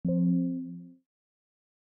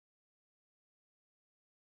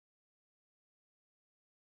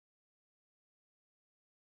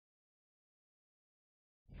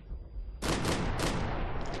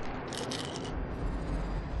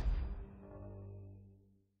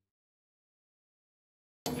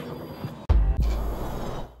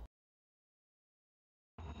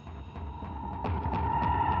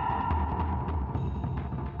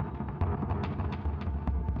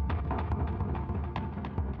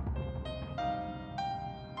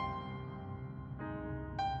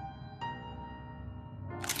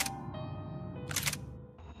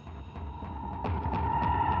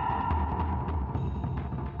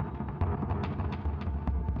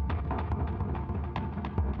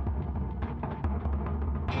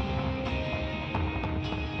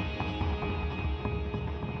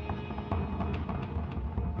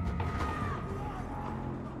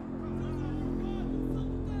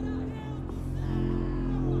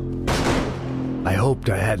I hoped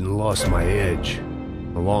I hadn't lost my edge,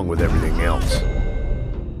 along with everything else.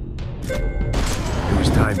 It was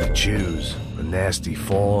time to choose, a nasty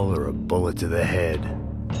fall or a bullet to the head.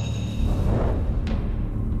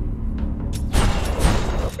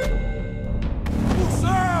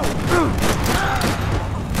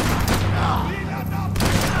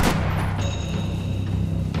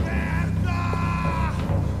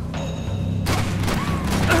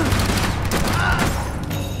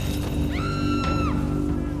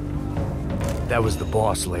 That was the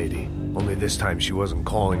boss lady, only this time she wasn't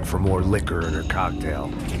calling for more liquor in her cocktail.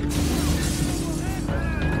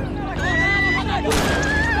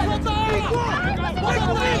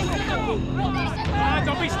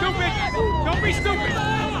 Don't be stupid! Don't be stupid!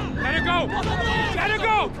 Let her go! Let her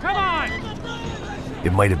go! Come on!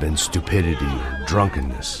 It might have been stupidity or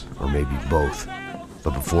drunkenness, or maybe both.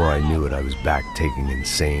 But before I knew it, I was back taking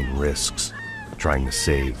insane risks, trying to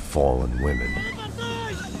save fallen women.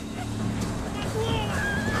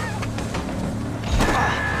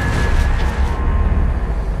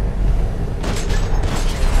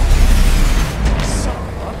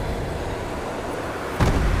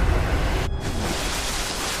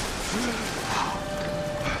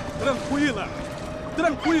 Tranquila!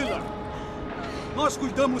 Tranquila! Nós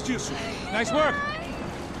cuidamos disso. Nice work!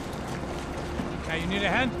 Now you need a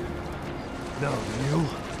hand? No, you?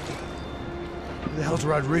 Who the hell's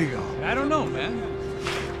Rodrigo? I don't know, man.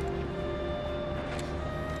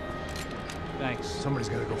 Thanks. Somebody's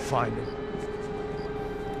gotta go find him.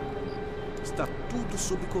 Está tudo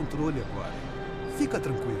sob controle agora. Fica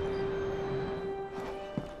tranquilo.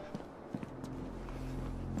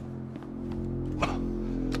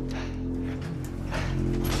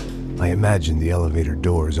 I imagined the elevator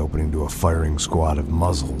doors opening to a firing squad of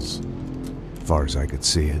muzzles. As far as I could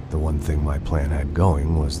see it, the one thing my plan had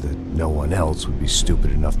going was that no one else would be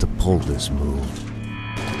stupid enough to pull this move.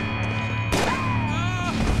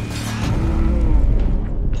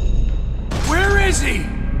 Where is he?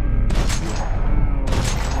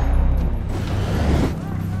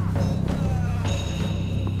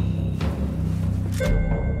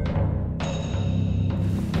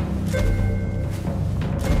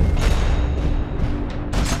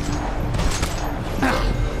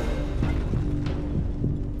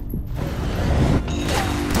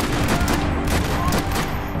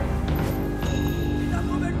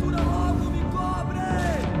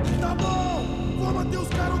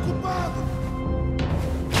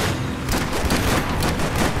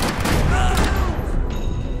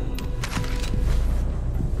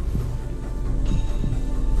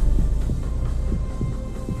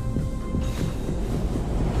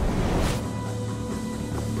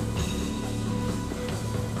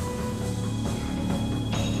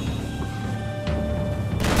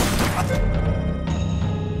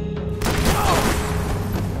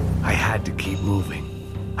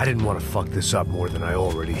 I didn't want to fuck this up more than I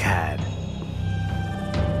already had.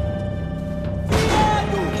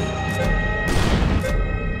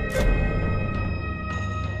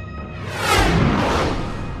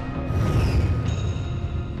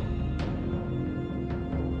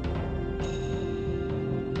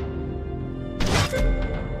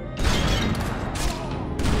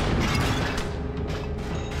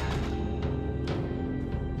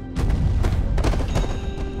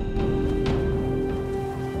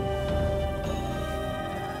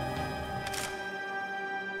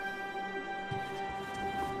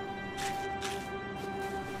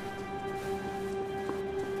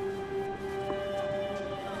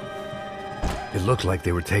 It looked like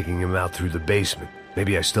they were taking him out through the basement.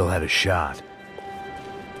 Maybe I still had a shot.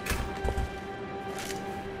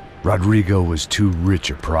 Rodrigo was too rich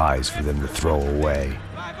a prize for them to throw away.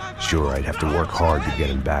 Sure, I'd have to work hard to get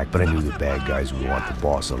him back, but I knew the bad guys would want the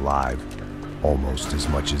boss alive, almost as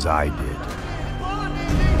much as I did.